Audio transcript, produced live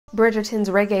Bridgerton's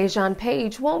Regé-Jean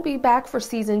page won't be back for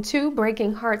season 2,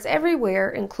 breaking hearts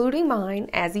everywhere, including mine,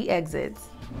 as he exits.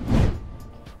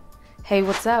 Hey,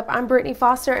 what's up? I'm Brittany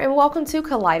Foster, and welcome to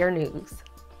Collider News.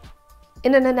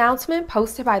 In an announcement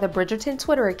posted by the Bridgerton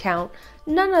Twitter account,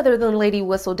 none other than Lady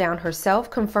Whistledown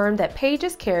herself confirmed that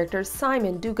Paige's character,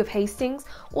 Simon, Duke of Hastings,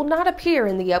 will not appear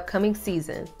in the upcoming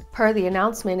season. Per the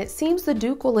announcement, it seems the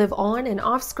Duke will live on in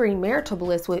off-screen marital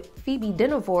bliss with Phoebe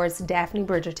Dynevor's Daphne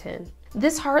Bridgerton.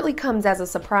 This hardly comes as a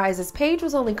surprise, as Paige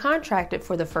was only contracted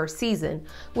for the first season,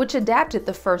 which adapted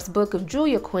the first book of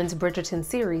Julia Quinn's Bridgerton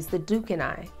series, The Duke and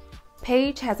I.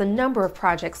 Paige has a number of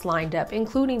projects lined up,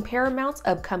 including Paramount's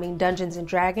upcoming Dungeons &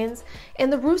 Dragons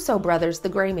and the Russo brothers' The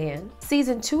Gray Man.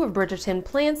 Season 2 of Bridgerton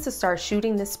plans to start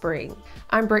shooting this spring.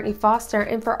 I'm Brittany Foster,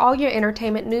 and for all your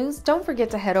entertainment news, don't forget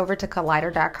to head over to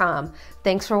Collider.com.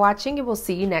 Thanks for watching, and we'll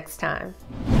see you next time.